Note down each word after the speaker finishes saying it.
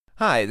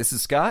Hi, this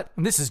is Scott.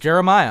 And this is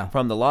Jeremiah.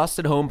 From the Lost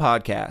at Home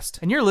podcast.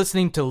 And you're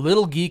listening to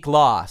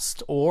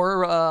Littlegeeklost,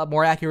 or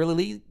more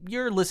accurately,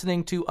 you're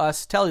listening to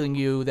us telling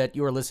you that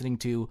you're listening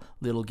to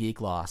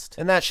Littlegeeklost.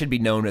 And that should be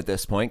known at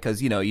this point,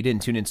 because, you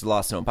didn't tune into the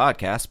Lost at Home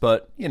podcast,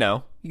 but, you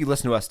can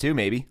listen to us too,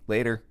 maybe,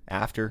 later,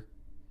 after.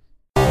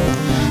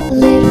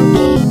 Little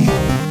Geek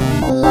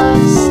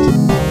Lost.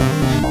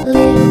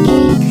 Little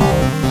Geek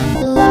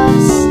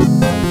Lost.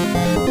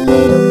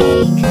 Little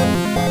Geek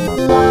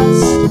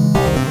Lost.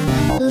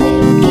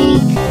 Little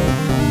Geek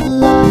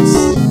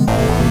Lost.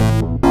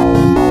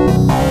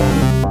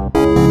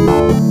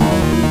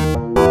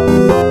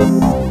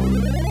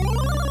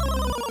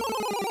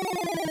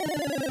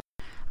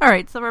 All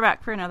right, so we're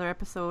back for another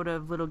episode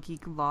of Little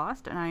Geek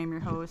Lost, and I am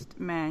your host,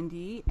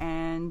 Mandy.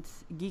 And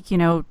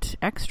geeking out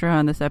extra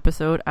on this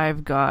episode,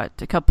 I've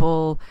got a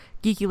couple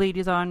geeky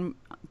ladies on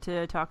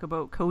to talk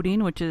about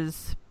coding, which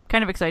is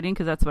kind of exciting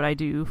because that's what I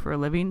do for a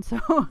living.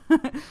 So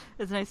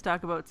it's nice to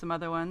talk about some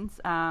other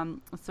ones.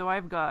 So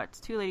I've got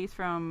two ladies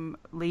from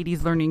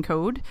Ladies Learning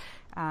Code.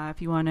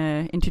 If you want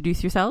to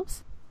introduce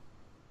yourselves.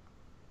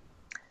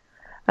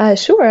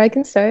 Sure, I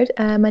can start.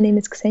 My name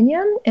is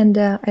Ksenia, and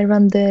I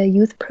run the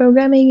youth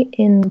programming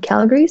in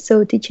Calgary,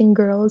 so teaching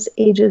girls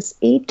ages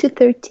 8 to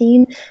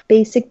 13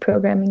 basic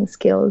programming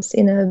skills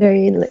in a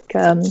very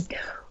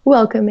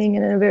welcoming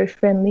and a very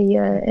friendly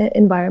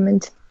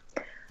environment.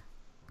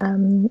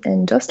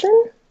 And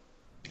Jocelyn?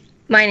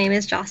 My name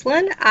is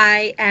Jocelyn.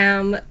 I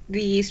am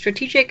the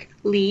strategic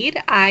lead.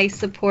 I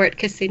support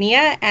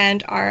Ksenia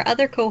and our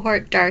other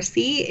cohort,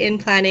 Darcy, in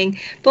planning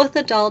both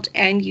adult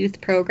and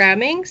youth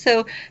programming.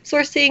 So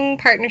sourcing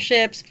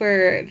partnerships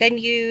for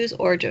venues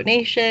or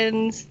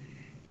donations.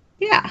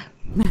 Yeah.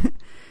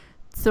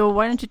 So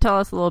why don't you tell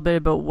us a little bit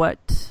about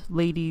what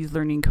Ladies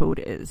Learning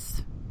Code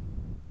is?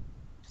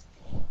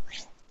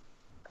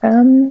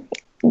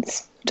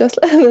 It's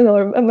Jocelyn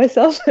or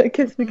myself,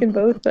 because we can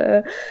both.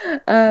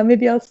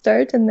 Maybe I'll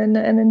start, and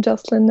then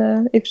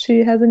Jocelyn, if she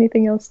has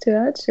anything else to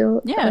add,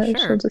 she'll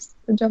just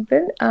jump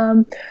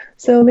in.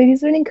 So,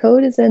 Ladies Learning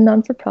Code is a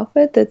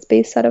non-for-profit that's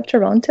based out of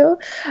Toronto.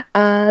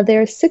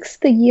 They're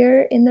sixth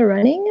year in the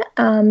running.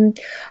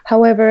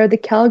 However, the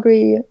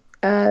Calgary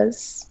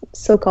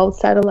so-called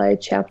satellite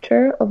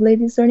chapter of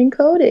Ladies Learning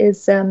Code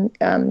is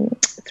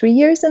 3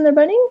 years in the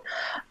running.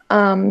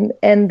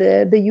 And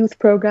the youth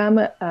program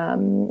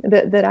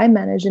that I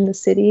manage in the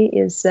city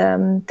is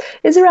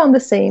around the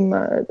same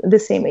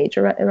age,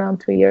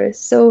 around 3 years.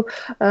 So,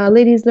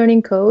 Ladies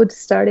Learning Code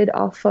started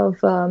off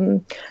of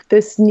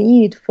this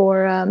need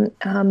for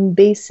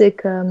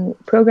basic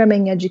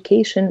programming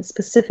education,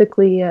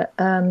 specifically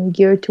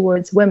geared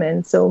towards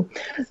women. So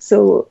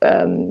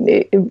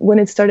when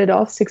it started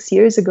off 6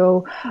 years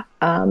ago,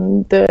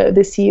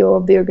 the CEO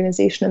of the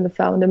organization and the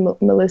founder,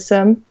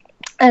 Melissa,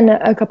 and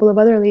a couple of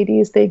other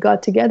ladies, they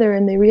got together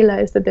and they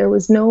realized that there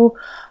was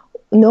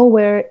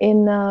nowhere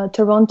in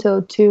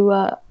Toronto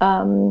to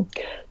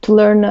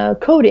learn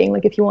coding.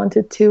 Like if you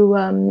wanted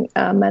to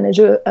manage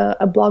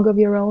a blog of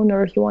your own,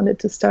 or if you wanted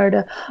to start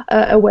a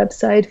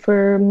website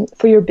for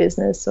your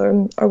business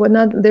or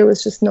whatnot, there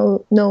was just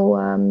no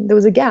there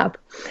was a gap.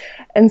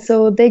 And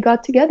so they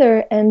got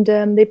together and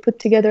they put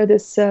together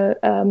this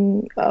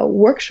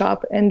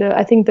workshop. And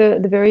I think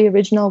the very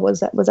original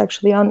was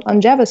actually on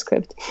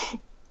JavaScript.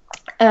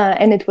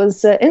 And it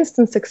was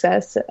instant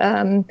success.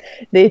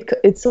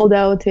 It sold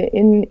out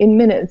in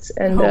minutes,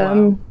 and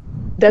wow.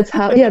 That's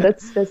how. Yeah,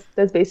 that's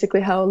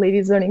basically how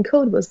Ladies Learning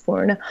Code was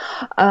born.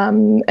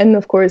 And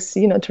of course,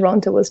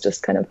 Toronto was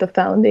just kind of the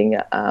founding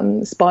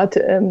spot.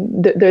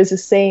 There's the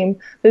same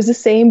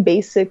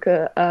basic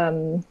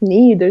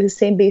need. There's the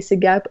same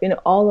basic gap in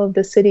all of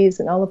the cities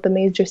and all of the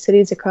major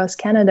cities across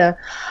Canada.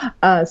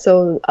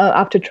 So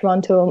after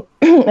Toronto,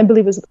 I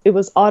believe it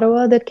was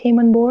Ottawa that came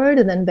on board,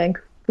 and then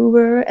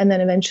Vancouver, and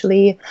then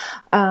eventually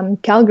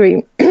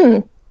Calgary.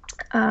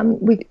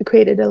 We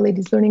created a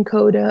Ladies Learning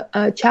Code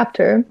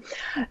chapter,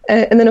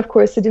 and then of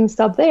course it didn't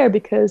stop there,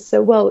 because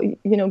while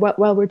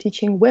we're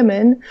teaching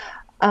women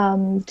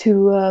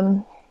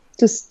to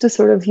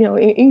sort of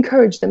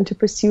encourage them to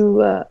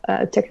pursue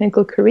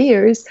technical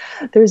careers,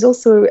 there's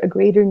also a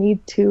greater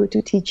need to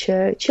teach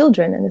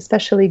children, and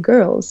especially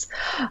girls.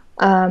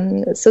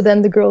 So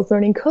then the Girls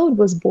Learning Code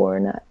was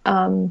born,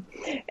 and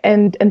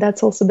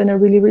that's also been a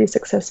really, really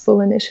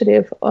successful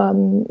initiative.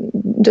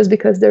 Just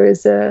because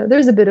there's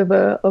a bit of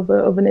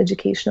an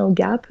educational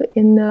gap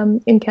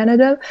in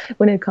Canada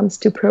when it comes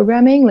to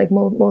programming. Like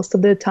most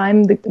of the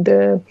time,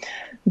 the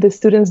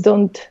students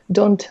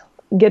don't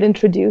get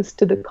introduced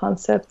to the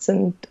concepts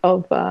and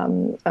of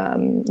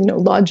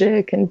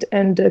logic and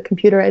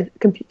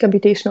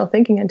computational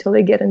thinking until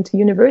they get into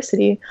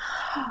university.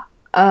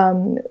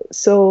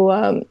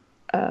 So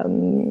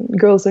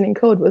Girls Learning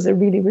Code was a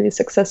really, really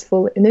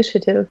successful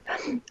initiative,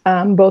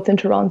 both in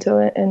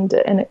Toronto and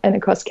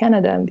across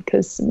Canada,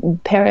 because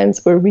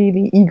parents were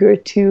really eager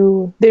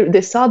to,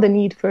 they saw the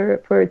need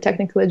for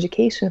technical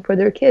education for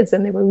their kids,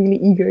 and they were really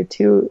eager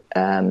to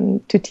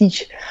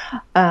teach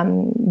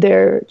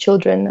their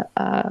children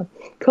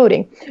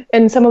coding.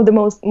 And some of the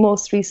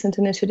most recent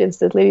initiatives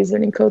that Ladies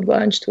Learning Code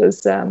launched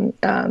was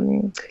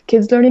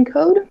Kids Learning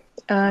Code,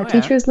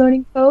 Teachers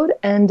Learning Code,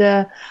 and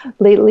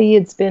lately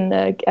it's been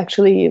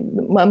actually a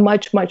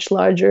much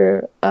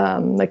larger,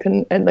 like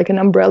an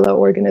umbrella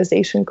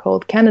organization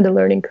called Canada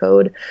Learning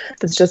Code,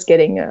 that's just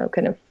getting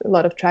kind of a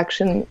lot of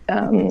traction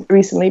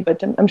recently.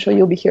 But I'm sure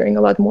you'll be hearing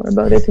a lot more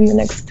about it in the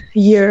next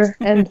year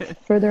and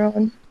further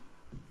on.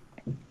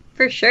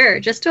 For sure.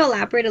 Just to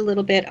elaborate a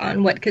little bit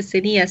on what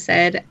Ksenia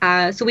said,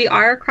 so we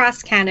are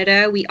across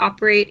Canada. We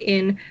operate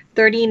in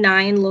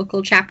 39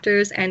 local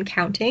chapters and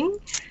counting.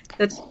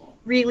 That's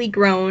really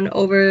grown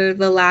over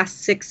the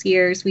last 6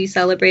 years. We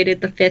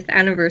celebrated the 5th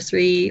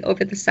anniversary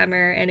over the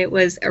summer, and it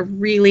was a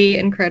really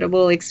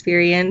incredible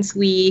experience.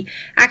 We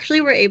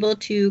actually were able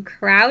to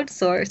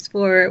crowdsource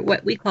for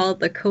what we call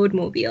the Code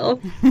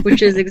Mobile,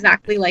 which is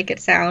exactly like it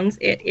sounds.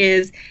 It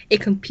is a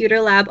computer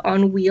lab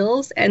on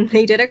wheels, and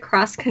they did a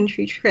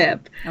cross-country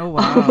trip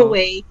all the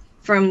way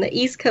from the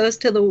East Coast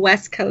to the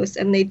West Coast,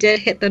 and they did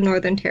hit the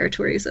Northern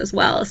Territories as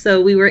well. So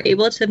we were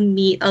able to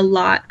meet a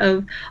lot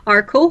of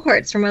our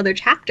cohorts from other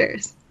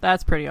chapters.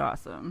 That's pretty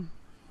awesome.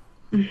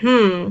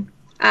 Mm-hmm.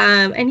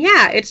 And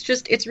yeah,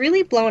 it's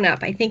really blown up.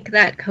 I think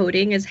that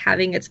coding is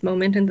having its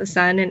moment in the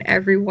sun, and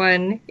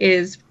everyone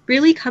is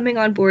really coming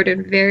on board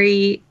and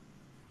very,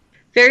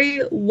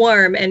 very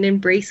warm and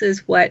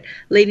embraces what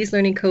Ladies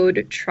Learning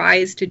Code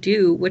tries to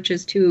do, which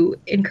is to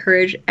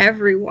encourage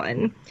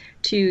everyone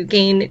to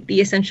gain the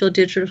essential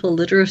digital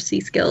literacy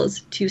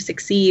skills to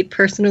succeed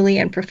personally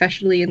and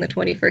professionally in the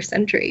 21st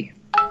century.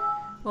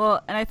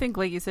 Well, and I think,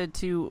 like you said,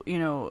 too,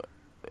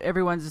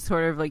 everyone's just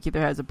sort of like either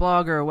has a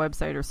blog or a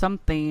website or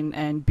something,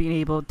 and being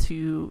able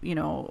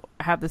to,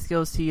 have the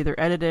skills to either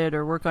edit it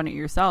or work on it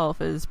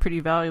yourself is pretty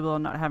valuable,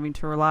 and not having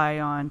to rely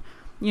on,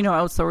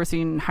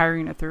 outsourcing,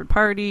 hiring a third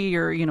party,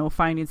 or,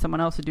 finding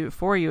someone else to do it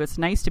for you. It's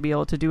nice to be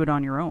able to do it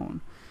on your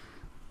own.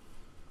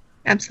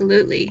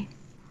 Absolutely.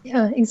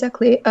 Yeah,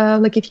 exactly.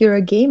 Like if you're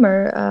a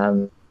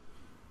gamer,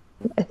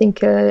 I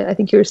think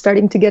you're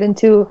starting to get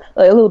into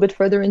a little bit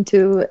further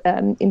into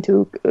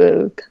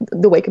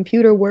the way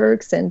computer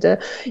works, and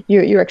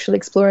you're actually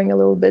exploring a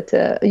little bit.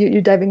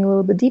 You're diving a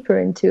little bit deeper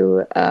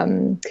into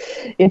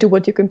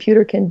what your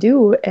computer can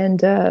do.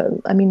 And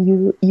I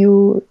mean,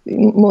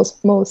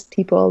 most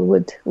people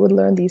would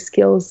learn these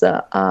skills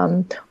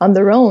on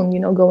their own.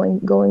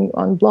 Going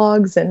on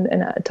blogs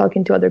and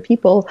talking to other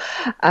people,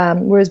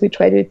 whereas we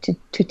try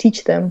to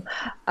teach them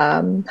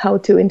how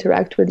to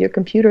interact with your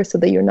computer, so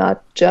that you're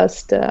not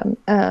just a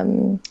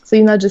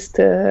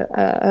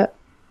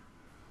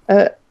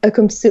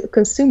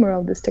consumer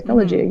of this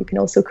technology. Mm-hmm. You can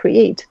also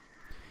create.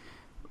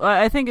 Well,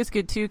 I think it's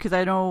good too, because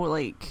I know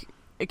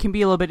it can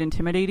be a little bit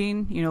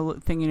intimidating,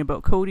 thinking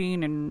about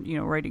coding and,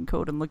 writing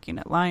code and looking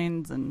at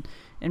lines and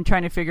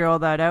trying to figure all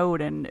that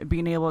out, and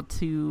being able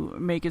to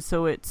make it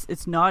so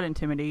it's not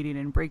intimidating,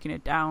 and breaking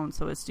it down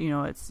so it's,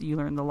 you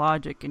learn the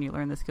logic and you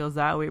learn the skills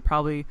that way. It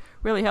probably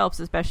really helps,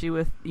 especially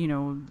with,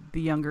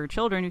 the younger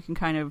children, who can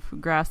kind of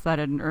grasp that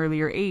at an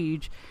earlier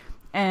age.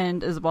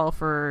 And as well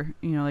for,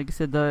 like I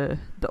said, the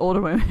older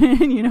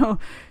women,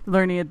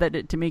 learning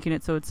it, to making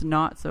it so it's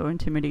not so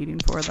intimidating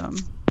for them.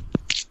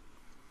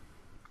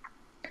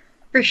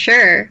 For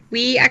sure.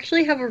 We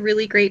actually have a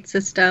really great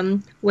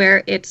system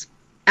where it's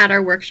at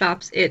our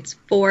workshops, it's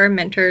 4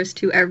 mentors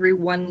to every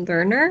 1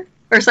 learner.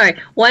 Or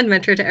sorry, 1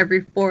 mentor to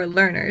every 4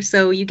 learners.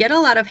 So you get a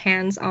lot of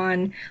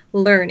hands-on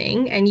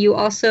learning, and you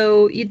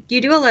also you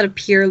do a lot of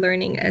peer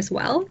learning as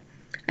well.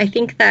 I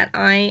think that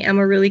I am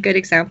a really good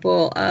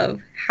example of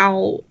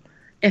how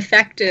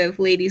effective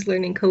Ladies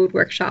Learning Code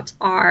workshops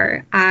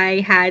are.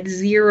 I had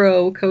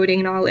 0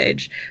 coding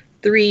knowledge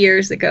 3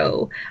 years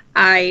ago.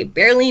 I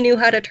barely knew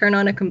how to turn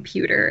on a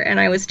computer, and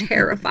I was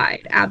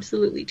terrified,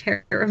 absolutely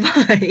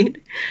terrified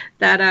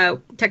that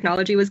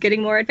technology was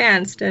getting more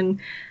advanced. And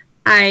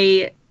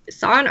I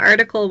saw an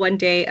article one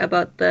day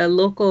about the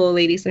local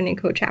Ladies Learning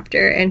Code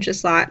chapter, and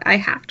just thought, I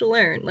have to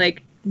learn.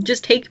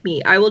 Just take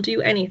me. I will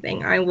do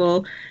anything. I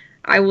will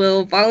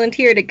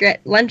volunteer to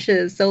get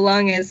lunches so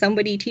long as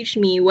somebody teach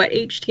me what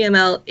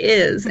HTML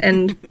is.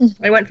 And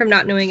I went from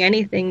not knowing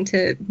anything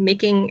to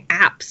making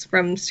apps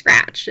from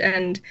scratch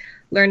and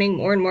learning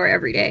more and more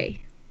every day.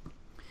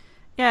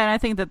 Yeah, and I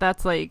think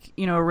that's a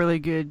really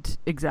good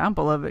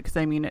example of it, because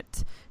I mean,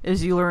 it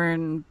is, you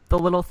learn the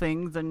little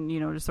things and,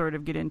 to sort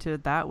of get into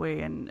it that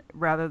way, and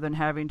rather than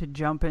having to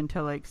jump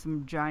into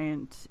some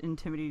giant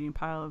intimidating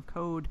pile of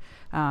code.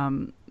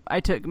 I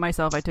took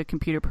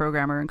computer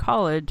programmer in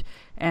college,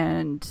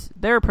 and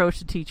their approach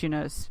to teaching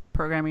us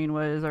programming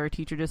was, our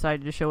teacher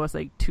decided to show us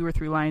 2 or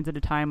 3 lines at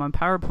a time on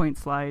PowerPoint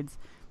slides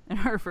in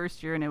our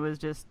first year, and it was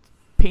just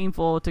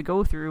painful to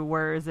go through.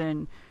 Whereas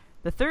in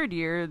the third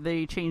year,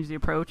 they changed the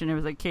approach, and it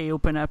was like, okay,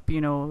 open up,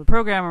 the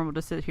program, and we'll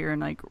just sit here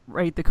and like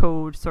write the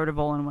code sort of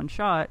all in one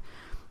shot.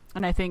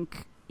 And I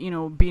think,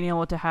 being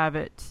able to have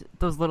it,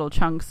 those little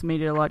chunks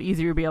made it a lot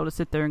easier to be able to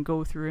sit there and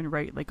go through and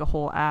write like a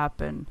whole app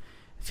and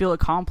feel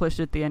accomplished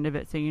at the end of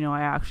it, saying,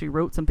 I actually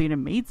wrote something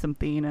and made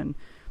something. And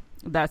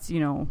that's,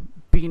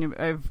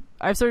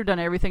 I've sort of done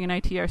everything in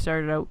IT. I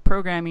started out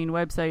programming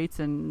websites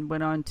and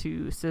went on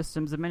to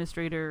systems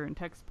administrator and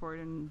tech support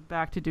and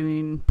back to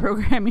doing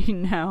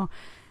programming now.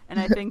 And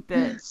I think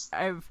that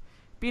I've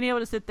been able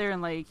to sit there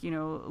and like,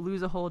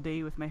 lose a whole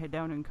day with my head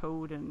down in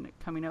code and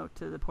coming out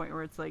to the point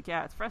where it's like,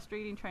 yeah, it's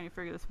frustrating trying to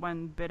figure this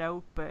one bit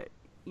out, but,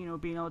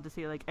 being able to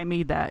say like, I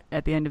made that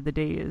at the end of the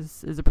day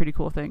is a pretty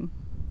cool thing.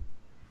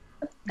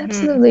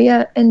 Absolutely,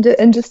 yeah, and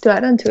just to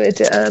add on to it,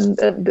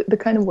 the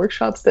kind of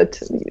workshops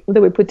that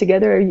we put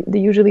together, they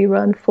usually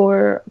run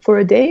for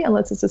a day,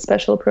 unless it's a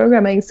special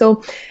programming.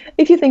 So,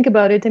 if you think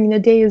about it, I mean, a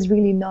day is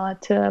really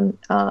not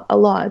a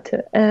lot,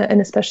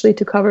 and especially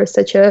to cover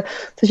such a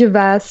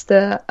vast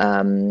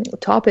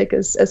topic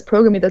as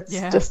programming. That's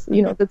just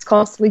that's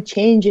constantly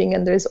changing,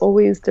 and there's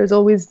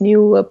always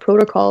new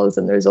protocols,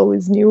 and there's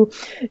always new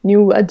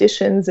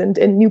additions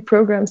and new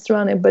programs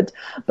thrown in. But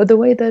the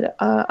way that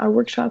our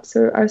workshops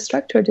are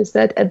structured is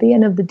that at the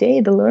end of the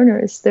day, the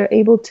learners, they're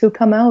able to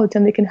come out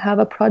and they can have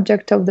a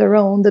project of their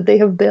own that they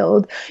have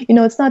built.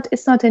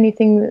 It's not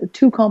anything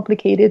too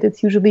complicated.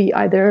 It's usually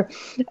either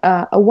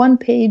a one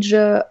page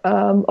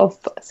of,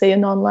 say,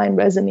 an online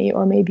resume,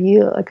 or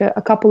maybe like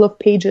a couple of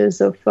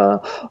pages of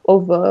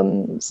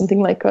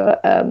something like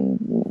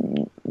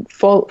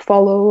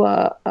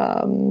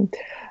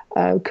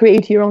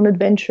create your own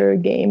adventure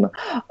game,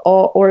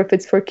 or if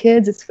it's for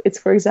kids, it's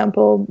for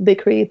example, they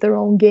create their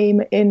own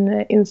game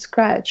in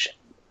Scratch.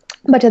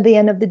 But at the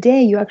end of the day,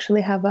 you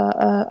actually have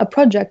a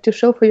project to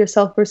show for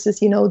yourself versus,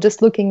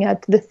 just looking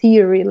at the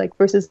theory, like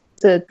versus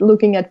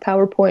looking at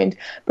PowerPoint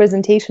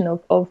presentation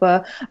of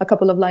a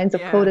couple of lines of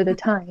code at a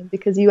time,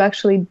 because you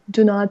actually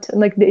do not,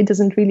 like, it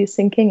doesn't really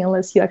sink in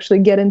unless you actually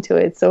get into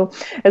it. So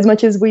as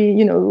much as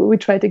we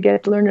try to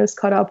get learners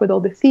caught up with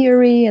all the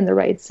theory and the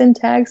right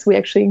syntax, we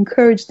actually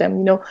encourage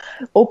them,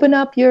 open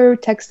up your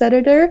text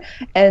editor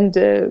and,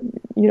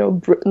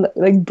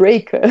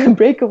 break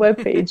a web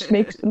page,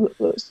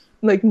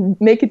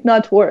 make it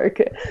not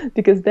work,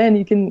 because then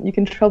you can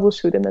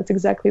troubleshoot, and that's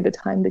exactly the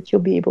time that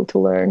you'll be able to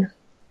learn.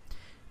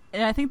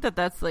 And I think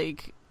that's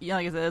like,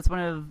 like I said, that's one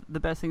of the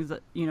best things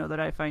that, that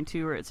I find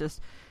too, where it's just,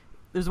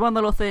 there's one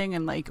little thing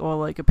and like,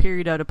 like a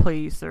period out of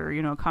place,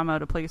 or, comma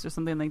out of place or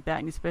something like that.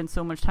 And you spend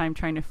so much time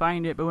trying to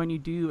find it. But when you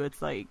do,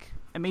 it's like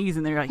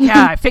amazing. They're like,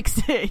 yeah, I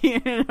fixed it,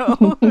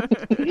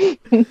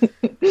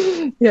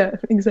 Yeah,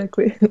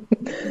 exactly.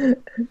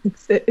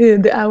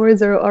 The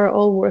hours are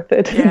all worth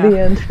it in the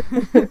end.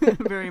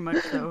 Very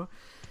much so.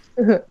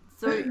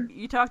 So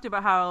you talked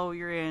about how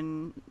you're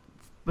in,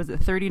 was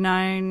it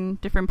 39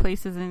 different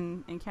places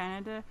in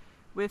Canada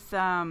with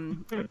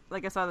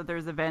like I saw that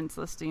there's events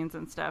listings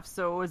and stuff.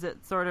 So was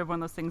it sort of one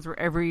of those things where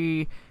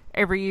every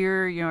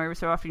year, every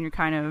so often you're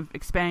kind of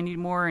expanding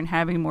more and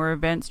having more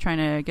events, trying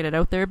to get it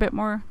out there a bit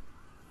more?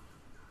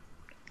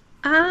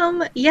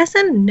 Yes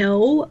and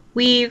no.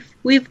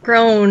 We've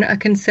grown a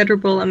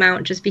considerable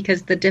amount just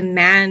because the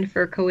demand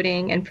for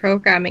coding and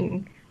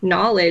programming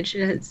knowledge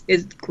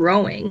is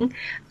growing.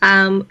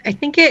 I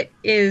think it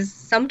is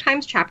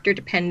sometimes chapter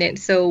dependent.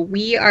 So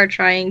we are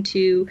trying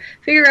to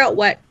figure out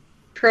what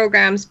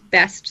programs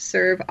best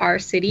serve our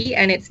city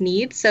and its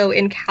needs. So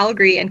in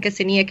Calgary, and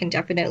Ksenia can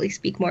definitely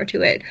speak more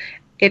to it,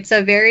 it's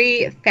a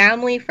very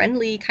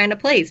family-friendly kind of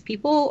place.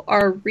 People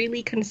are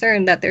really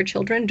concerned that their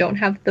children don't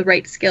have the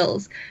right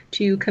skills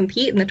to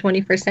compete in the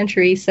 21st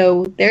century.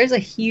 So there's a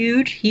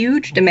huge,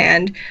 huge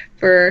demand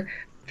for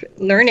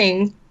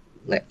learning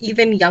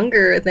even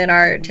younger than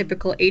our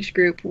typical age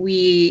group.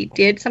 We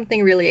did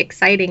something really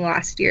exciting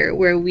last year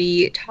where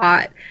we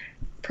taught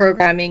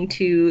programming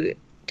to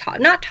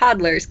not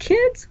toddlers,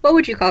 kids. What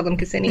would you call them,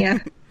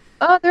 Ksenia?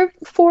 They're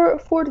 4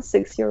 to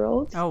 6 year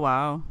olds. Oh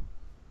wow!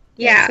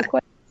 Yeah,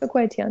 so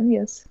quite young,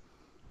 yes.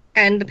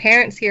 And the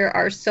parents here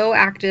are so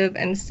active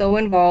and so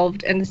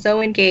involved and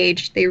so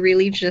engaged. They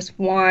really just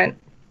want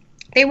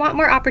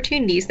more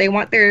opportunities. They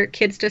want their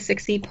kids to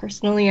succeed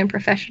personally and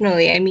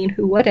professionally. I mean,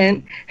 who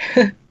wouldn't?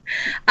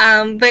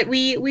 But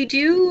we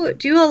do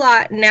a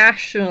lot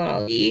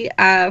nationally.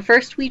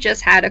 First, we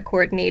just had a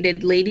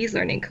coordinated Ladies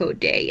Learning Code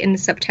Day in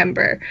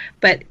September,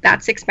 but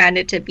that's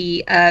expanded to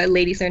be a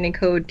Ladies Learning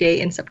Code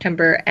Day in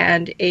September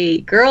and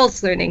a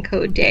Girls Learning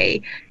Code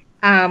Day,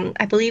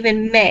 I believe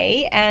in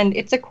May, and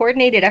it's a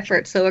coordinated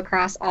effort. So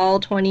across all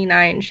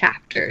 29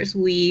 chapters,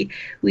 we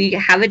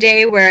have a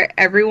day where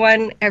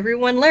everyone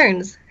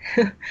learns.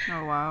 Oh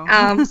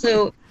wow!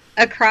 So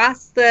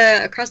across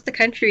the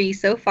country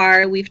so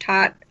far, we've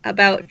taught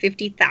about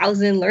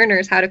 50,000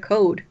 learners how to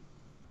code.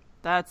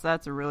 That's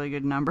a really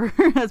good number.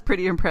 That's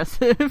pretty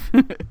impressive.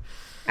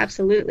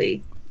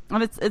 Absolutely.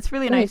 And it's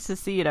really nice to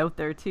see it out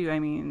there too. I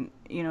mean,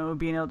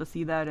 being able to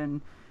see that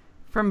and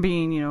from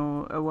being,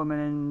 a woman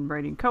and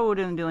writing code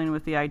and dealing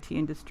with the IT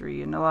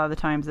industry, and a lot of the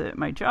times at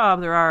my job,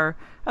 there are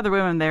other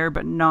women there,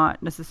 but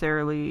not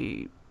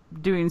necessarily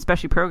doing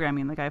especially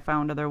programming. Like, I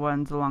found other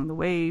ones along the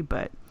way,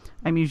 but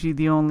I'm usually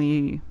the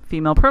only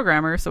female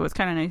programmer, so it's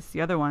kind of nice to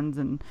see other ones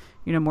and,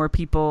 more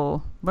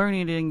people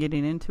learning it and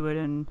getting into it.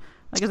 And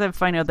I guess I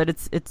find out that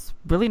it's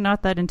really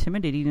not that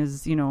intimidating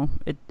as,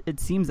 it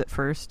seems at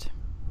first.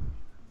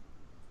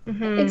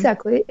 Mm-hmm.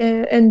 Exactly,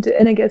 and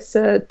I guess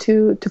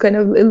to kind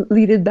of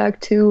lead it back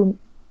to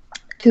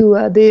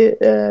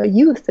the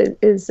youth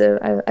is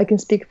I can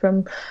speak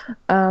from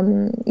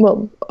I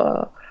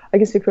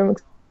can speak from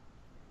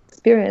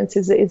experience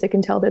is I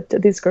can tell that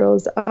these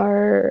girls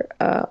are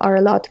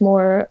a lot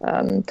more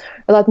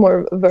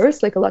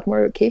versed, like a lot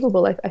more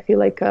capable. I feel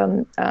like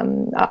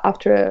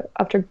after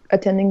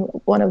attending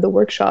one of the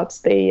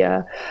workshops, they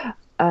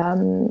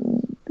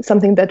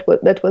something that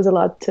was a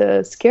lot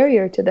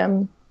scarier to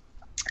them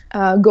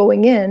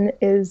going in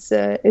is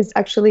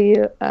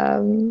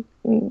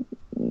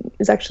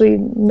actually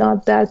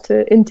not that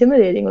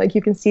intimidating. Like,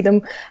 you can see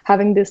them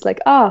having this like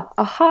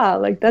aha,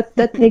 like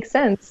that makes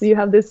sense. You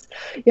have this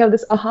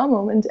aha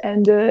moment,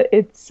 and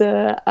it's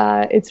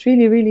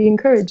really, really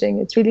encouraging.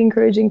 It's really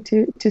encouraging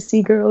to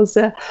see girls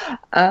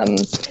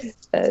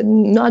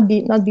not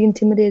be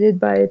intimidated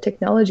by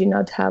technology,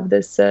 not have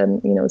this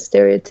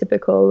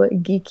stereotypical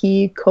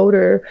geeky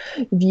coder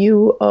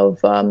view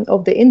of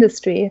the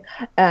industry,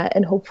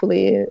 and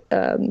hopefully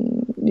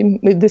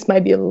this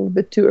might be a little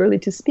bit too early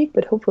to speak,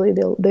 but hopefully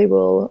they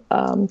will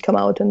come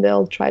out and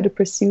they'll try to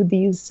pursue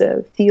these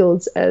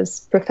fields as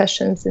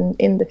professions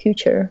in the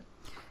future.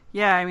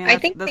 Yeah, I mean, I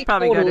think that's they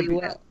probably totally got to be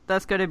will.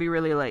 That's got to be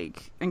really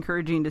like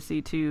encouraging to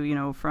see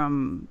too.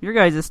 From your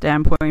guys'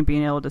 standpoint,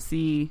 being able to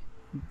see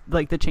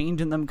like the change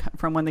in them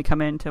from when they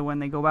come in to when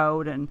they go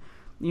out, and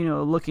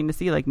looking to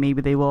see like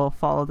maybe they will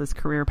follow this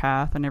career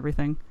path and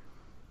everything.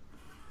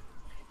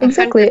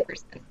 Exactly.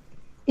 100%.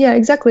 Yeah,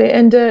 exactly.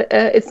 And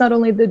it's not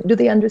only do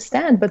they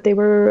understand, but they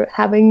were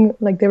having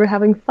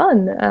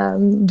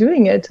fun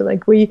doing it.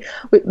 Like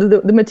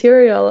the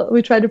material,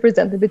 we try to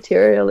present the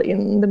material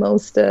in the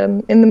most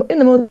in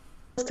the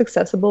most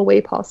accessible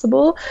way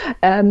possible,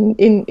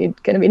 in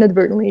kind of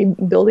inadvertently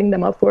building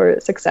them up for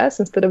success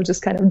instead of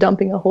just kind of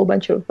dumping a whole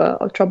bunch of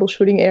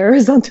troubleshooting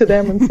errors onto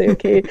them and say,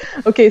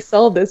 okay,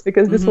 solve this,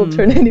 because this will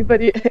turn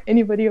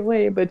anybody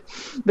away. But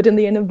in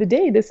the end of the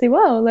day, they say,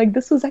 wow, like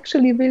this was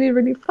actually really,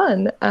 really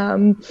fun.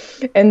 And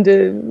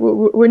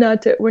we're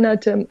not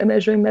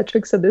measuring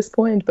metrics at this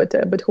point,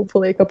 but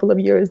hopefully a couple of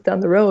years down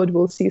the road,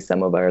 we'll see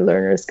some of our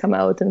learners come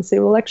out and say,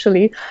 well,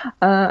 actually,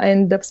 I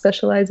ended up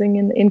specializing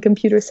in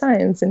computer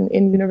science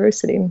in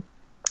university,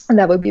 and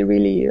that would be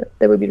really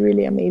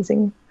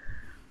amazing.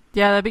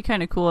 Yeah, that'd be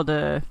kind of cool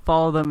to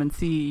follow them and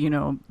see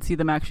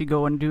them actually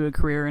go and do a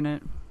career in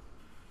it.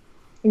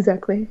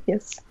 Exactly.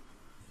 Yes.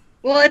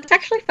 Well, it's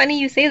actually funny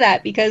you say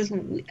that, because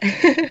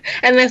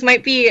and this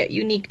might be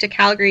unique to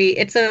Calgary,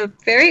 it's a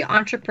very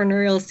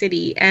entrepreneurial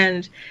city,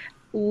 and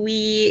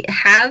we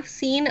have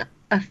seen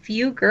a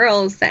few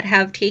girls that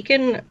have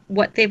taken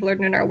what they've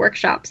learned in our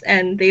workshops,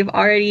 and they're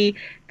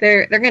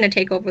going to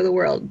take over the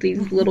world.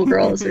 These little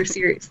girls are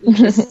seriously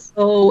just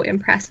so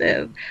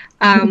impressive.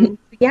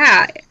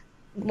 Yeah,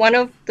 one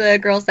of the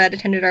girls that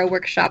attended our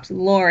workshops,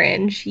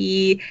 Lauren,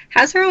 she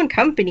has her own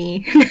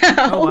company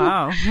now. Oh,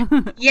 wow.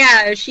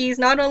 Yeah, she's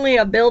not only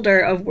a builder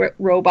of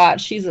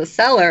robots, she's a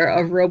seller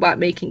of robot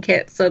making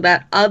kits so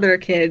that other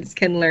kids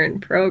can learn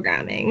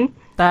programming.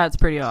 That's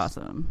pretty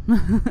awesome.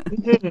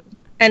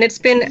 And it's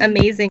been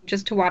amazing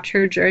just to watch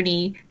her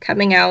journey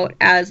coming out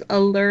as a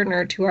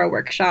learner to our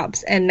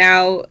workshops. And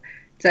now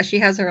that she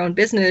has her own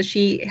business,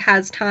 she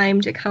has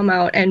time to come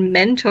out and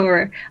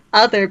mentor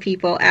other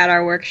people at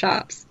our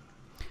workshops.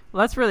 Well,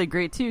 that's really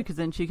great too, because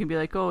then she can be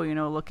like, oh,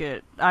 look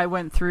at, I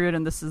went through it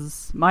and this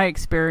is my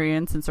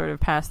experience, and sort of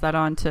pass that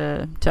on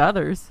to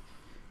others.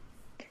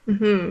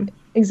 Mm-hmm.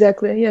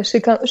 Exactly. Yeah, she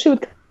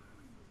would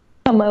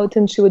come out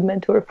and she would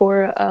mentor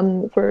for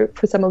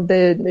some of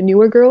the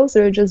newer girls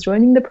that are just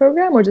joining the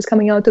program or just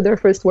coming out to their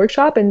first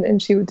workshop, and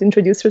she would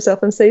introduce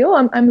herself and say,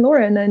 oh, I'm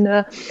Lauren, and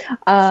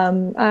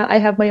I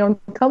have my own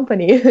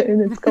company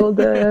and it's called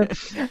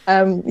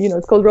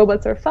it's called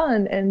Robots Are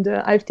Fun, and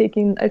I've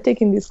taken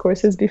these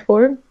courses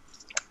before,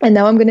 and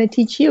now I'm going to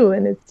teach you,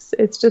 and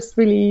it's just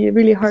really,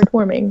 really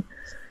heartwarming.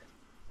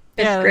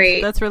 Yeah,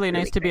 great. That's really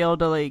nice to be able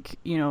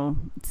to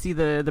see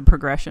the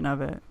progression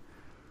of it.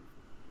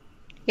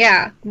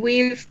 Yeah,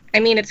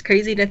 it's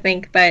crazy to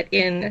think, but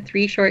in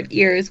 3 short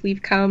years,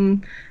 we've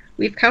come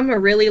a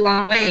really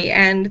long way,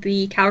 and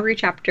the Calgary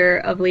chapter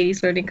of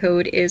Ladies Learning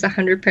Code is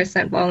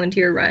 100%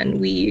 volunteer run.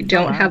 We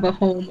don't have a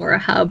home or a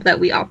hub that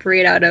we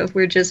operate out of.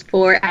 We're just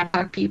 4 ad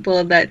hoc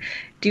people that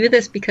do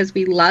this because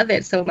we love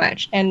it so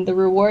much, and the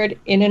reward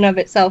in and of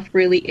itself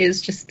really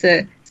is just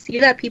to see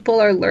that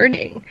people are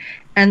learning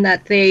and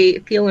that they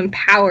feel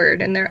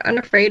empowered and they're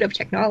unafraid of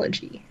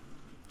technology.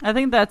 I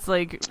think that's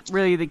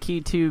really the key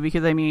too,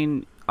 because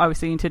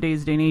obviously in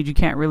today's day and age you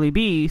can't really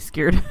be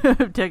scared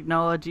of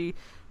technology,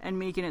 and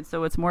making it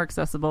so it's more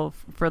accessible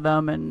for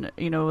them, and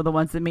the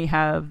ones that may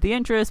have the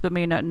interest but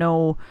may not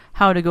know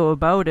how to go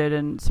about it,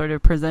 and sort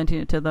of presenting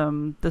it to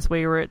them this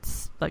way where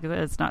it's like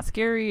it's not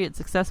scary, it's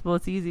accessible,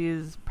 it's easy,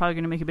 is probably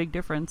going to make a big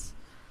difference.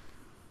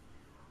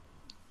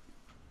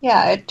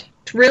 Yeah, it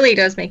really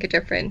does make a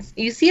difference.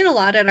 You see it a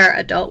lot at our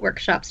adult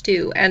workshops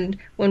too. And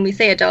when we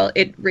say adult,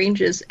 it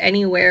ranges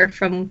anywhere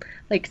from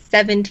like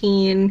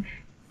 17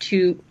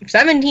 to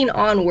 17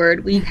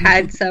 onward. We've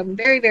had some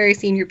very, very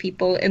senior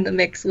people in the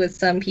mix with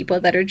some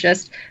people that are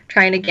just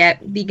trying to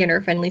get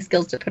beginner-friendly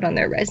skills to put on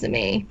their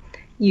resume.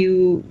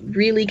 You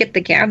really get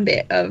the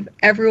gambit of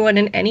everyone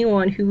and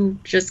anyone who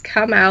just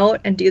come out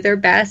and do their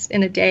best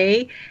in a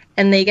day,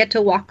 and they get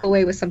to walk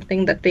away with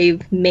something that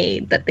they've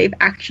made, that they've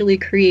actually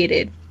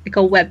created, like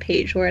a web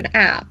page or an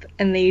app,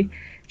 and they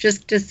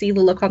just to see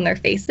the look on their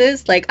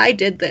faces, like, I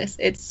did this.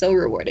 It's so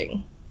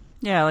rewarding.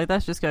 Yeah, like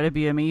that's just got to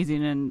be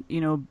amazing, and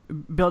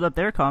build up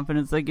their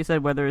confidence, like you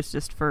said, whether it's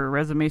just for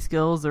resume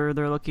skills or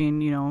they're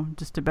looking,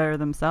 just to better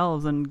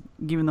themselves, and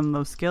giving them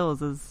those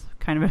skills is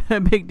kind of a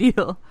big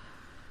deal.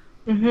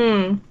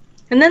 Mm-hmm.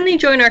 And then they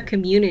join our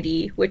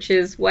community, which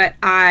is what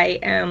I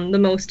am the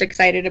most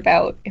excited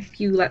about, if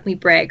you let me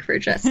brag for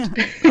just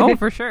oh,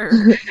 for sure.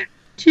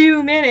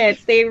 2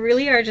 minutes. They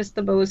really are just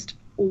the most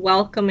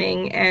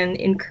welcoming and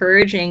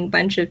encouraging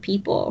bunch of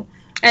people.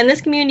 And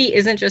this community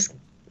isn't just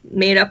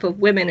made up of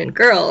women and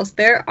girls.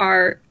 There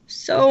are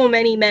so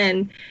many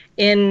men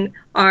in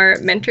our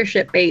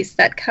mentorship base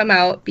that come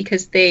out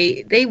because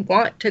they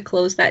want to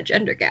close that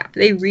gender gap.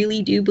 They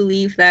really do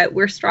believe that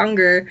we're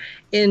stronger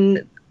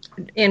in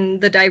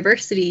the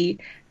diversity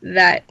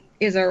that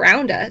is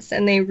around us,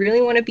 and they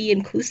really want to be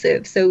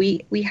inclusive. So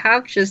we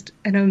have just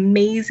an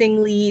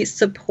amazingly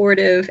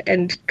supportive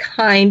and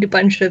kind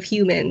bunch of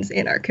humans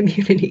in our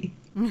community.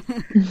 Well,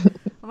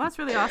 that's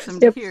really awesome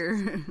to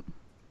hear.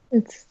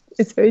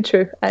 It's very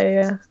true.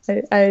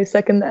 I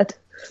second that.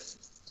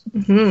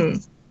 Mm-hmm.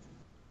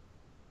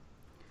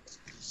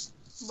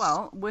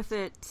 Well, with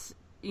it,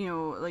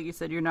 like you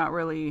said, you're not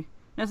really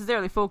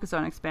necessarily focused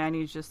on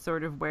expanding. It's just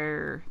sort of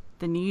where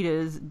the need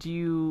is. Do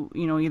you,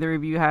 either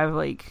of you have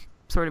like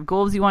sort of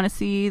goals you want to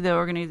see the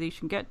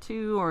organization get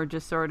to, or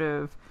just sort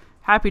of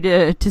happy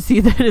to see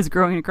that it's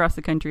growing across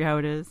the country how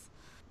it is?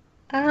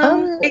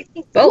 I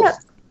think both.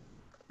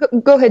 Yeah.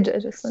 Go ahead,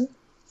 Jocelyn.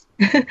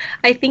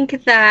 I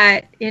think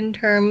that in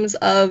terms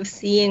of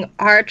seeing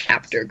our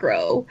chapter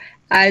grow,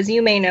 as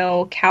you may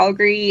know,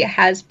 Calgary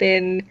has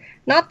been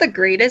not the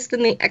greatest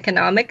in the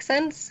economic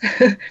sense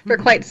for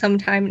quite some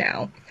time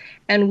now.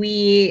 And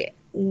we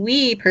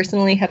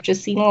personally have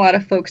just seen a lot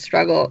of folks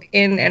struggle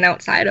in and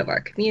outside of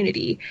our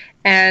community.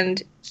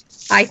 And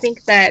I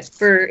think that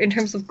in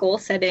terms of goal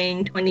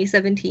setting,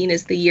 2017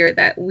 is the year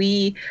that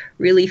we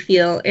really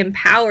feel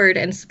empowered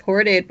and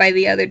supported by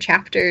the other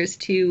chapters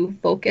to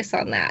focus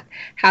on that.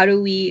 How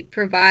do we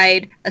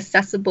provide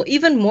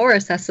even more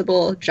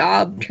accessible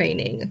job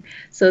training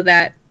so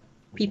that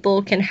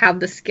people can have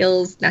the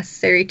skills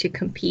necessary to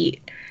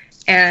compete?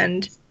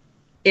 And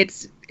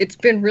it's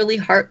been really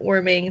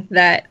heartwarming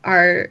that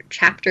our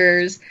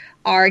chapters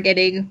are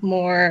getting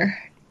more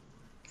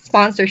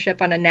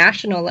sponsorship on a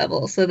national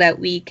level so that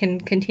we can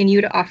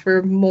continue to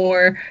offer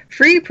more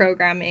free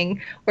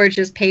programming or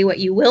just pay what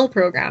you will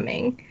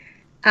programming.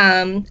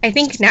 I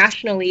think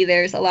nationally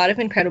there's a lot of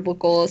incredible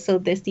goals. So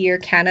this year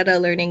Canada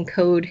Learning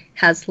Code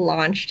has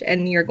launched,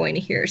 and you're going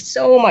to hear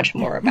so much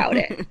more about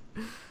it.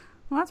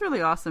 Well, that's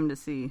really awesome to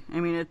see. I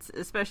mean, it's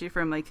especially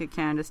from like a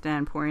Canada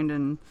standpoint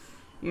and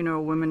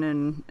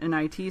women in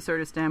IT sort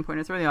of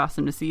standpoint, it's really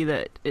awesome to see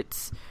that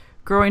it's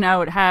growing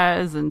how it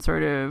has, and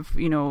sort of,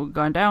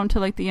 gone down to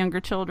like the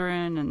younger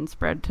children and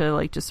spread to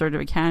like just sort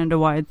of a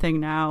Canada-wide thing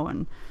now.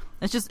 And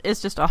it's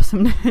just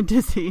awesome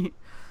to see.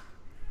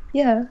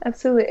 Yeah,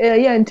 absolutely.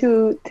 Yeah, and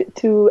to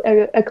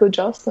echo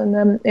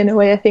Jocelyn, in a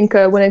way, I think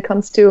when it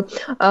comes to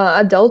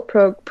adult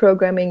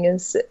programming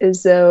is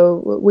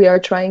we are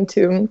trying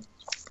to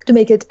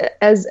make it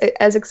as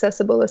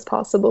accessible as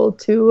possible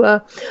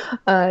to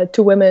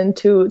women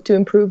to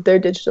improve their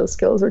digital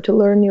skills or to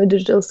learn new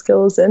digital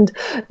skills, and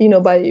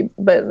by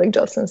like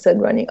Jocelyn said,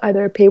 running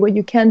either pay what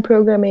you can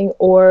programming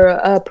or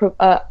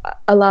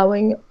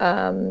allowing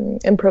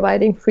and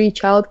providing free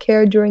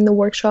childcare during the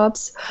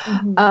workshops,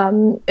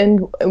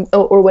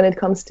 or when it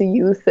comes to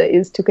youth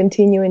is to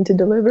continue and to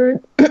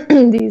deliver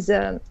these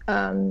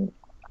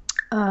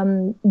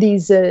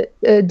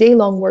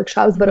day-long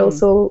workshops, but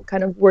also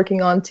kind of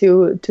working on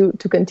to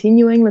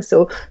continuing.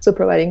 So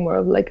providing more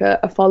of like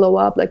a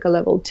follow-up, like a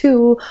level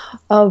 2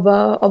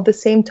 of the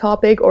same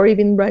topic, or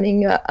even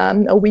running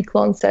a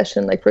week-long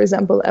session, like for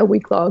example a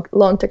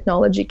week-long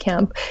technology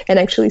camp, and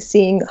actually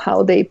seeing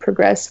how they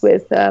progress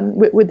with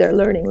their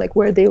learning, like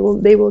where they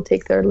will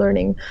take their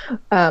learning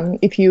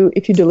if you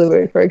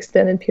deliver it for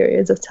extended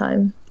periods of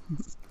time.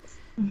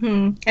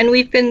 Mm-hmm. And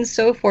we've been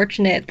so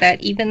fortunate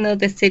that even though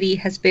the city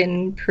has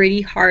been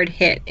pretty hard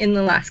hit in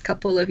the last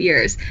couple of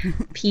years,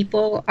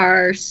 people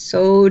are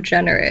so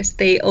generous.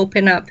 They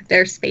open up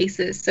their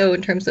spaces. So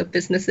in terms of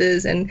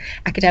businesses and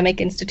academic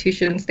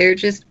institutions, they're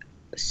just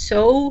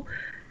so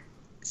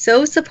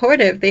so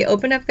supportive. They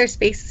open up their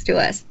spaces to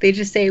us. They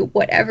just say,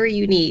 whatever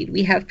you need.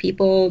 We have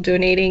people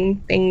donating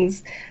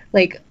things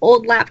like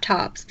old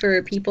laptops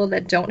for people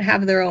that don't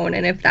have their own.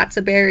 And if that's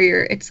a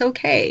barrier, it's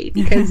okay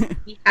because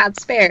we have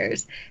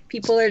spares.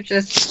 People are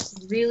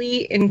just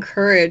really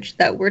encouraged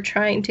that we're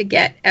trying to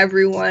get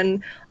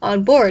everyone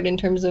on board in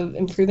terms of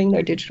improving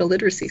their digital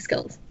literacy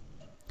skills.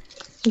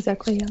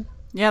 Exactly, yeah.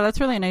 Yeah, that's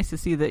really nice to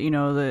see that,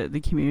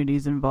 the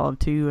community's involved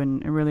too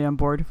and really on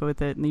board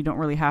with it, and you don't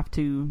really have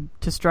to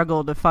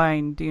struggle to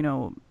find,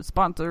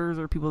 sponsors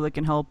or people that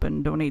can help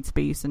and donate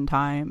space and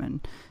time,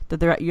 and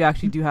that you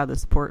actually do have the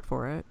support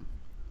for it.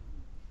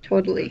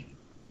 Totally.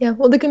 Yeah,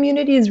 well, the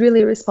community is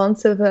really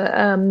responsive,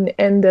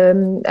 and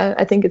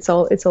I think it's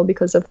all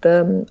because of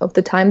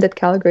the time that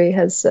Calgary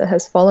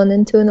has fallen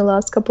into in the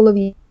last couple of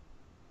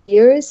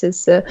years,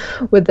 is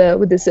with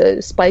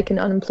this spike in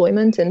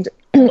unemployment and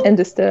and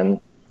just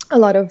a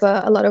lot of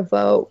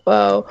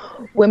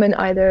women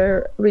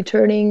either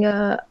returning,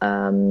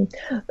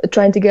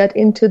 trying to get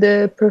into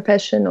the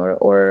profession,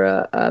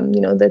 or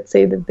let's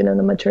say they've been on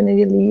a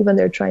maternity leave and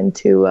they're trying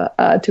to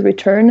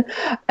return,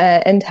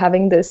 and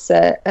having this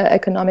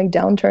economic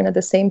downturn at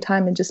the same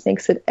time, it just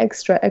makes it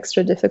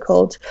extra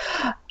difficult.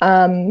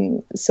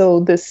 So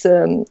this.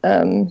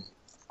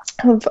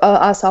 Of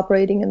us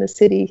operating in the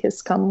city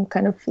has come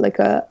kind of like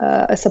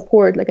a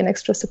support, like an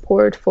extra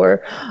support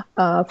for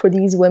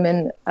these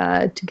women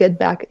to get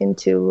back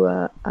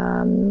into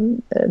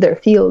their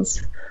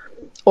fields,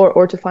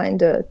 or to find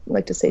to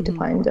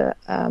find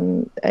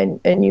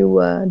a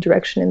new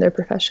direction in their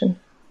profession.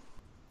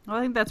 Well,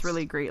 I think that's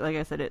really great. Like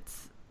I said,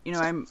 it's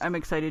I'm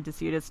excited to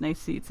see it. It's nice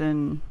to see it's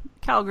in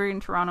Calgary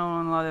and Toronto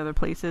and a lot of other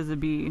places. It'd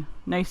be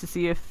nice to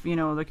see if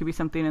there could be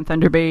something in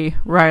Thunder Bay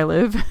where I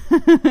live.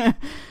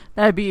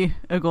 That'd be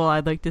a goal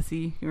I'd like to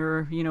see,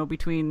 or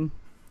between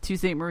Sault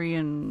Ste. Marie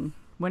and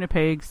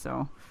Winnipeg.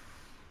 So,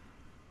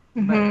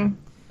 and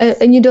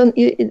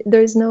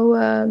there's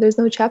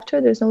no chapter.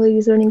 There's no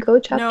Ladies Learning Co.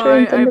 chapter. No,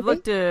 in Thunder I've Bay?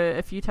 looked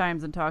a few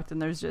times and talked,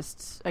 and there's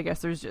just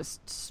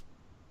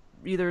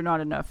either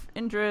not enough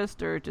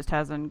interest or it just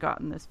hasn't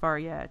gotten this far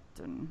yet,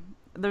 and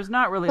there's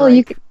not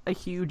really a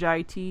huge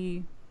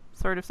IT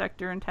sort of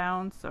sector in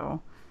town,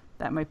 so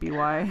that might be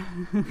why.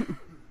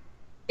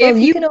 If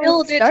you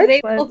build it, they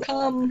will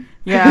come.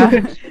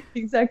 Yeah,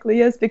 exactly.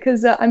 Yes,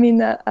 because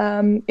when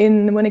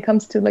it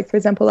comes to, like, for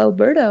example,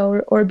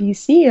 Alberta or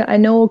BC, I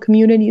know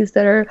communities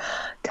that are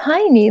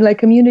tiny, like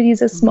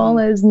communities as small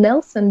as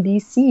Nelson,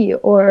 BC,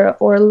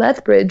 or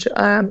Lethbridge,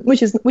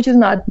 which is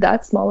not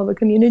that small of a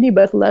community,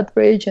 but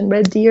Lethbridge and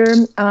Red Deer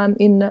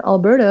in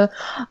Alberta,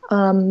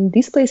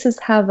 these places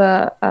have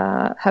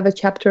a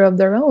chapter of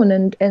their own,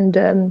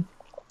 and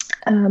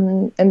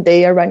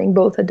they are running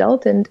both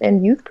adult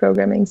and youth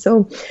programming.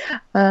 So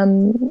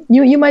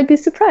you might be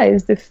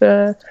surprised if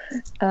you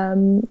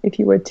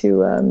were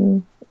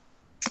to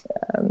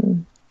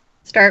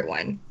start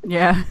one.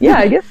 Yeah.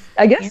 Yeah,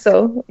 I guess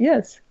so.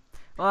 Yes.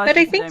 Well, but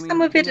I think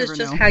some of it is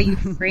just how you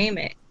frame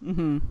it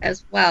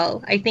as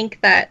well. I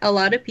think that a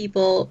lot of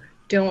people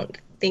don't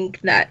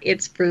think that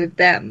it's for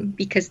them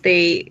because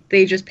they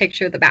just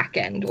picture the back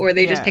end, or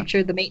they just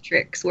picture the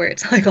Matrix where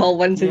it's like all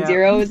ones and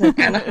zeros and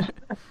kind of.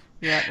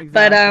 Yeah, exactly.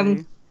 But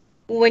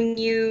when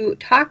you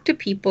talk to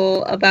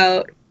people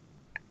about,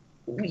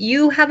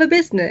 you have a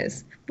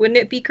business, wouldn't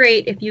it be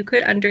great if you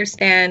could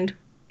understand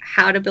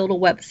how to build a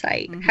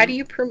website? How do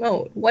you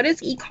promote? What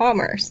is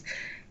e-commerce?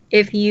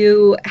 If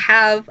you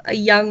have a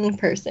young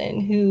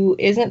person who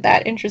isn't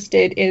that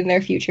interested in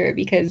their future,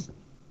 because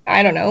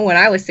I don't know, when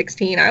I was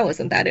 16, I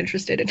wasn't that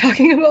interested in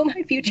talking about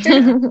my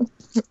future.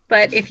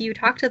 But if you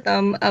talk to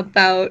them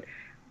about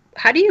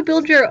how do you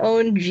build your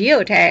own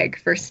geotag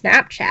for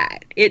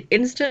Snapchat, it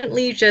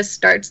instantly just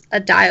starts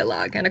a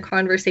dialogue and a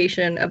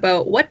conversation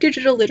about what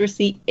digital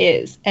literacy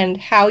is and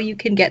how you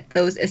can get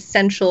those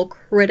essential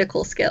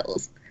critical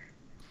skills.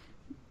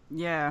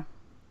 Yeah.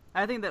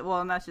 I think that,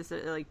 and that's just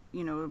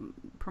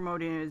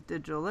promoting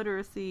digital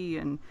literacy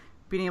and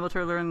being able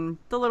to learn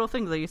the little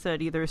things, like you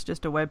said, either it's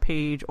just a web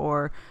page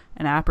or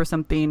an app or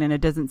something, and it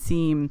doesn't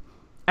seem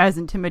as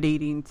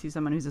intimidating to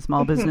someone who's a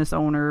small business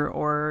owner,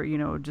 or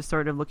just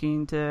sort of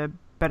looking to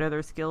better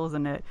their skills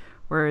in it.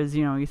 Whereas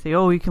you say,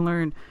 you can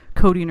learn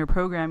coding or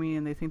programming,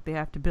 and they think they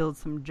have to build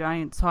some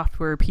giant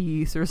software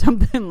piece or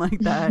something like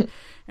that,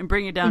 and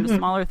bring it down to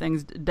smaller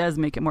things does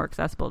make it more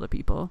accessible to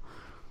people.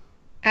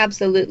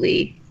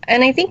 Absolutely.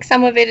 And I think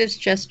some of it is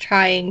just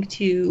trying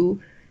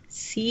to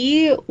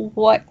see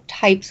what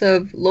types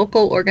of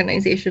local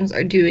organizations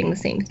are doing the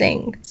same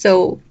thing.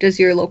 So does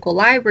your local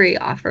library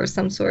offer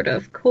some sort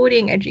of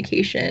coding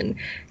education?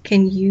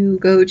 Can you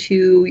go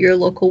to your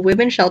local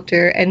women's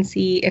shelter and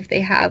see if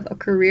they have a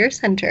career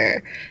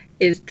center?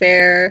 Is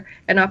there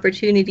an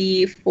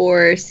opportunity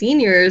for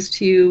seniors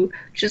to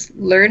just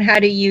learn how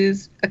to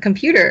use a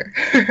computer?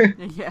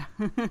 Yeah.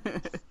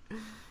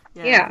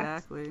 Yeah,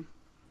 exactly.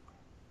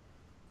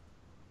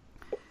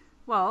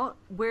 Well,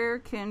 where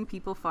can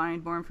people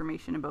find more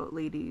information about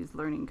Ladies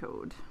Learning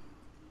Code?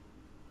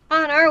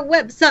 On our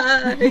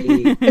website.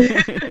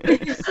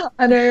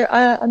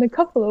 On a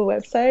couple of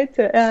websites.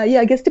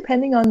 I guess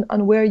depending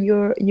on where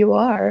you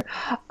are,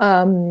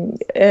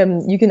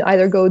 you can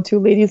either go to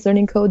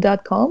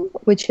ladieslearningcode.com,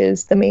 which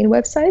is the main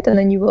website, and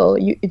then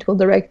it will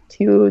direct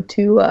you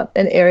to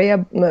an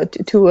area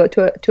to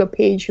a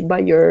page by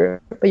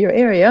your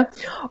area,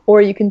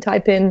 or you can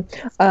type in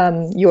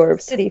your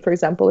city, for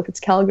example, if it's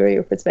Calgary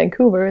or if it's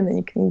Vancouver, and then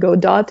you can go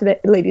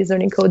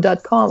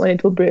ladieslearningcode.com, and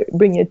it will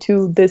bring you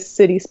to this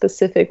city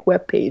specific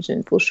web page,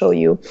 and it will show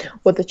you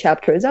what the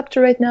chapter is up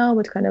to right now,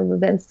 what kind of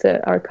events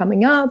that are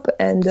coming up,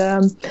 and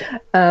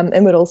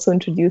would also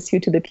introduce you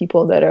to the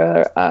people that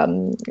are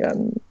kind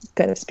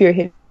of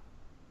spearheading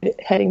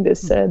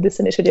this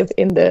initiative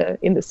in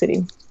the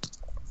city.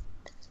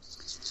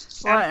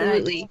 Well,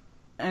 Absolutely.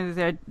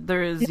 And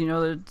there is,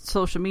 the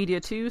social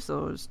media too,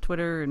 so there's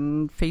Twitter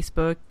and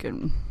Facebook,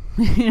 and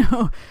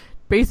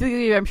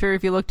basically, I'm sure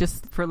if you look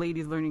just for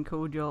Ladies Learning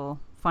Code, you'll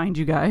find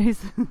you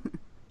guys.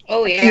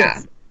 Oh yeah.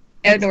 Yes.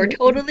 And we're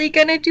totally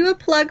gonna do a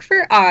plug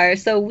for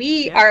ours. So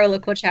our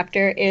local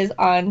chapter is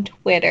on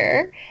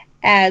Twitter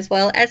as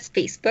well as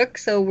Facebook.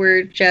 So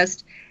we're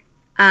just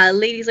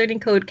Ladies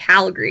Learning Code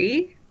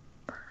Calgary.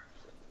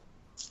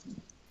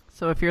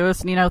 So if you're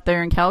listening out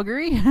there in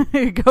Calgary,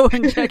 go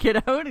and check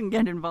it out and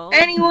get involved.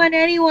 Anyone,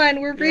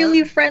 we're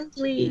really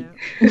friendly.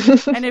 Yeah.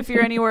 And if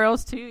you're anywhere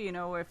else too,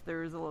 if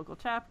there's a local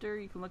chapter,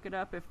 you can look it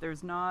up. If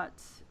there's not,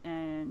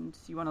 and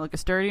you want to look at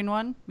starting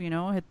one,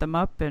 hit them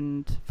up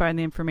and find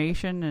the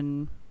information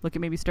and look at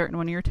maybe starting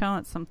one of your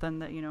talents. Something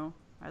that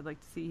I'd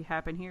like to see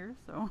happen here.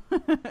 So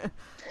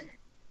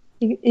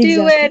Exactly.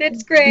 Do it.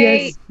 It's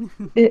great.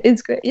 Yes.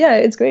 It's great. Yeah,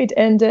 it's great,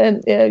 and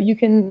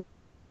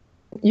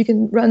you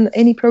can run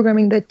any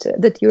programming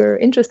that you're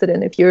interested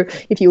in. If you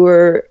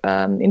were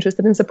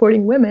interested in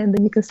supporting women,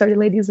 then you can start a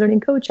Ladies Learning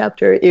Code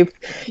chapter. If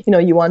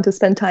you want to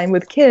spend time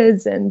with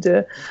kids and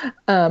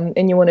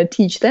you want to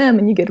teach them,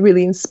 and you get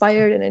really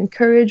inspired and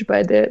encouraged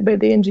by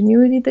the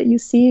ingenuity that you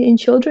see in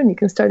children, you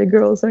can start a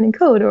Girls Learning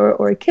Code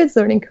or a Kids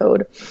Learning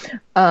Code,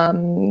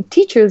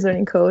 Teachers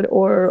Learning Code,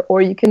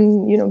 or you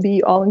can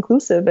be all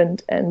inclusive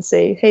and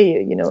say,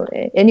 hey,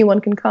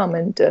 anyone can come,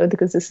 and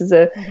because this is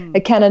a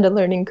Canada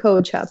Learning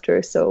Code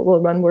chapter. So we'll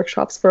run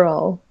workshops for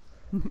all.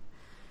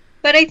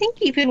 But I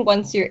think even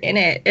once you're in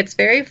it, it's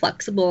very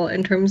flexible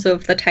in terms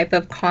of the type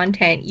of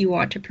content you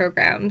want to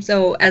program.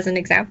 So as an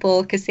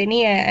example,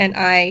 Ksenia and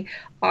I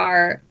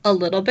are a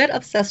little bit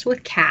obsessed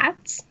with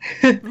cats.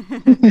 I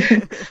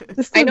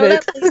know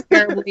that plays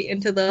terribly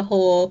into the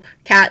whole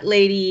cat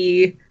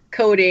lady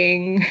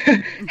coding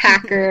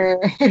hacker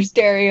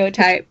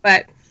stereotype,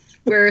 but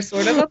we're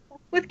sort of obsessed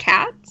with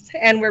cats,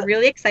 and we're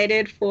really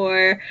excited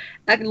for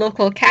a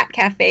local cat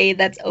cafe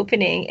that's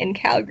opening in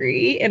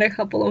Calgary in a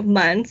couple of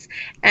months.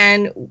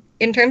 And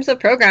in terms of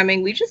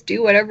programming, we just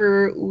do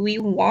whatever we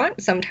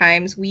want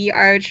sometimes. We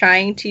are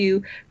trying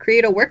to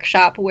create a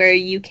workshop where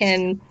you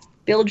can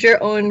build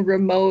your own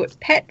remote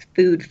pet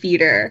food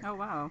feeder. Oh,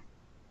 wow.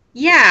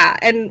 Yeah,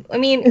 and I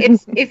mean,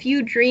 it's if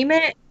you dream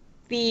it,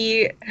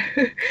 the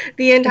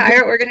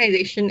entire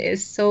organization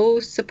is so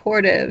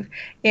supportive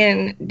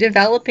in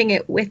developing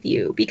it with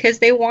you, because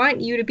they want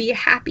you to be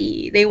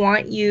happy. They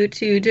want you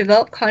to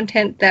develop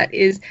content that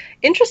is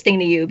interesting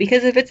to you,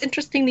 because if it's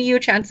interesting to you,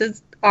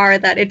 chances are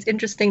that it's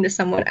interesting to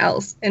someone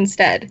else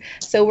instead.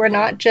 So we're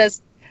not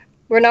just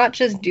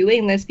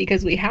doing this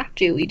because we have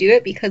to. We do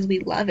it because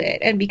we love it,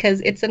 and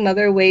because it's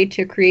another way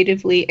to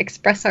creatively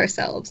express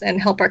ourselves and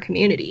help our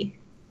community.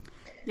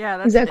 Yeah,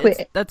 that's,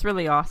 exactly. That's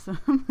really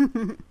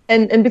awesome.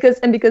 and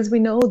because we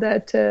know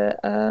that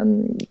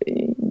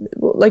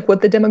like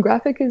what the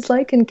demographic is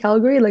like in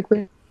Calgary, like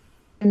we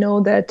know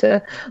that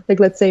like,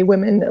 let's say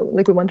women,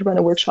 like we want to run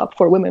a workshop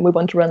for women, we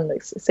want to run,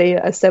 like, say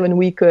a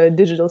 7-week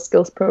digital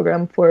skills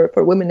program for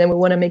women, and we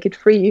want to make it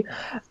free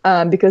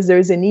because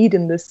there's a need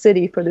in the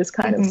city for this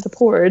kind of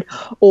support.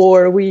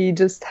 Or we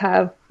just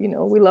have,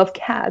 we love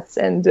cats,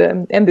 and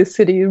the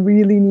city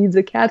really needs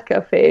a cat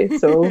cafe,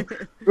 so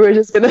we're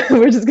just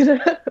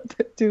gonna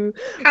do.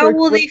 How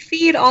will they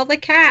feed all the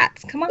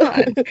cats? Come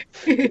on.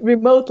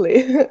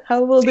 Remotely.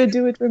 How will they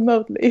do it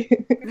remotely?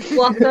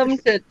 Welcome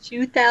to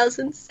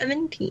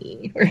 2017.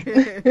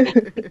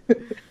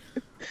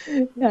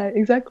 Yeah,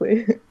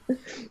 exactly.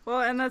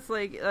 Well, and that's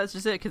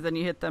just it, because then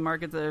you hit the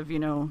markets of,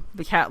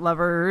 the cat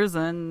lovers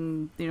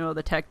and,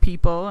 the tech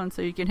people, and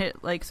so you can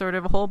hit, like, sort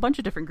of a whole bunch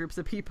of different groups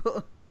of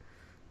people.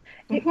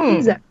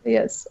 Exactly.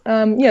 Yes.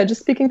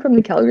 Just speaking from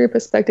the Calgary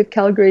perspective,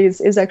 Calgary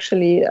is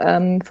actually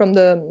from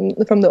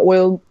the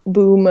oil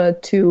boom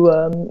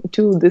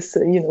to this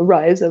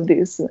rise of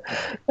these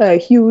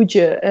huge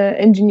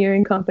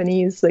engineering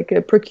companies, like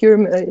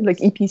procurement, like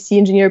EPC,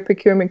 engineer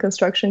procurement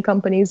construction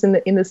companies in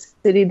the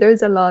city.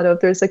 There's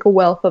like a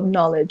wealth of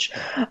knowledge.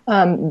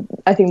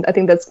 I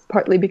think that's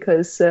partly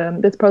because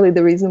that's probably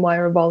the reason why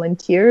our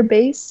volunteer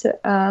base,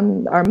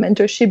 our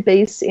mentorship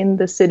base in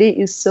the city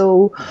is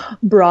so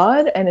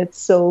broad, and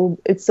it's so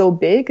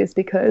big, is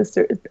because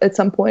at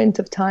some point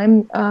of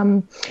time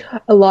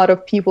a lot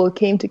of people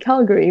came to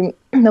Calgary,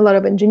 a lot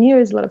of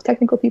engineers, a lot of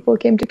technical people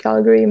came to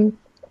Calgary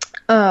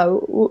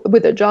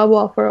with a job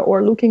offer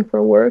or looking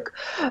for work.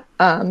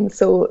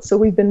 So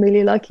we've been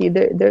really lucky.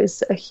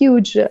 There's a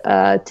huge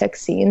tech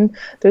scene.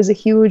 There's a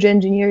huge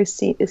engineer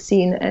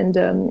scene,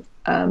 and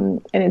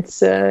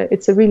it's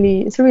a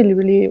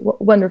really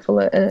wonderful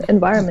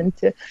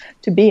environment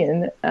to be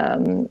in,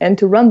 and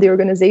to run the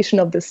organization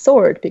of this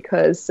sort,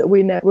 because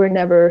we're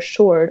never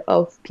short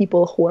of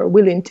people who are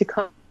willing to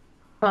come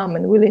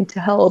and willing to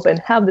help and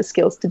have the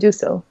skills to do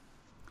so.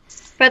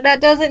 But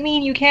that doesn't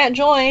mean you can't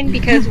join,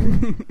 because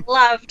we'd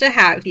love to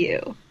have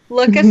you.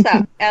 Look us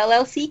up,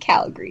 LLC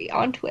Calgary,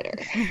 on Twitter.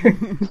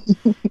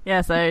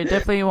 Yes, I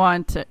definitely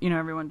want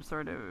everyone to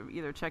sort of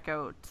either check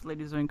out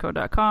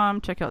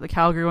ladieswinco.com, check out the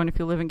Calgary one if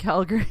you live in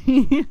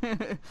Calgary,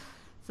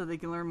 so they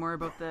can learn more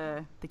about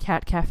the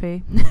cat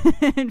cafe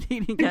and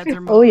feeding cats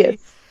remotely. Oh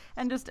yes,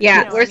 and just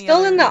we're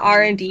still in the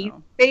R&D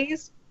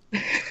phase,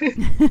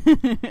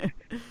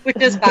 which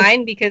is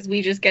fine because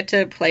we just get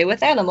to play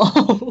with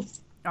animals.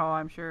 Oh,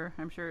 I'm sure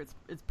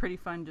it's pretty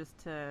fun just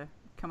to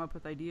come up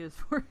with ideas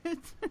for it.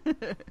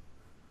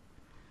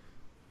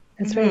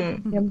 That's right.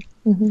 Yep.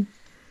 Mm-hmm.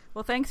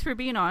 Well, thanks for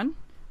being on.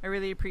 I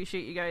really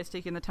appreciate you guys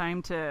taking the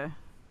time to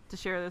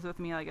share this with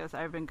me. I guess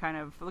I've been kind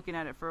of looking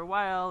at it for a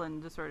while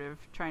and just sort of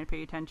trying to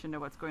pay attention to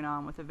what's going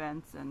on with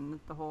events and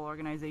the whole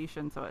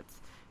organization. So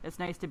it's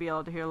nice to be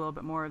able to hear a little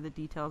bit more of the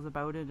details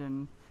about it,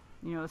 and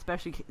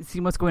especially see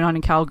what's going on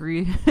in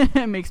Calgary.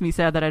 It makes me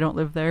sad that I don't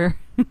live there.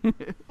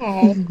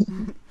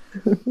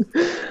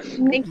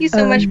 Thank you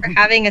so much for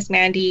having us,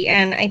 Mandy.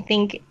 And I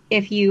think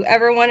if you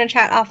ever want to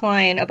chat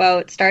offline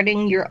about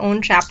starting your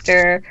own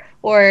chapter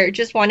or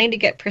just wanting to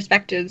get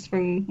perspectives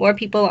from more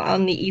people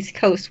on the East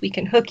Coast, we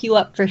can hook you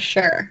up for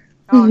sure.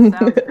 Oh,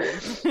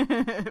 sounds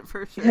great.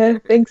 For sure. Yeah,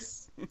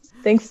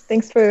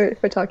 thanks for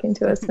talking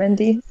to us,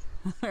 Mandy.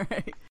 All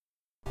right.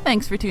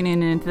 Thanks for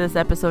tuning in to this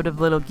episode of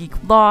Little Geek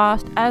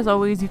Lost. As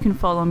always, you can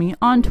follow me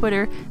on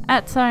Twitter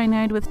at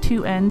Cyanide with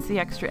 2 N's. The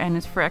extra N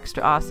is for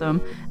extra awesome,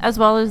 as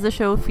well as the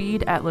show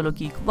feed at Little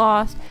Geek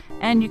Lost.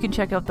 And you can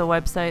check out the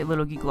website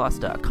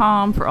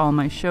littlegeeklost.com for all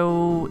my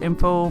show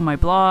info, my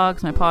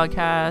blogs, my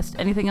podcast,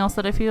 anything else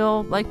that I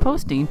feel like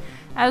posting.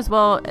 As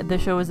well, the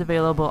show is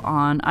available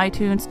on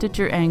iTunes,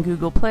 Stitcher, and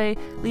Google Play.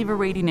 Leave a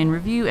rating and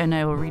review, and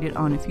I will read it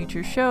on a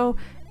future show.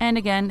 And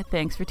again,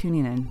 thanks for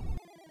tuning in.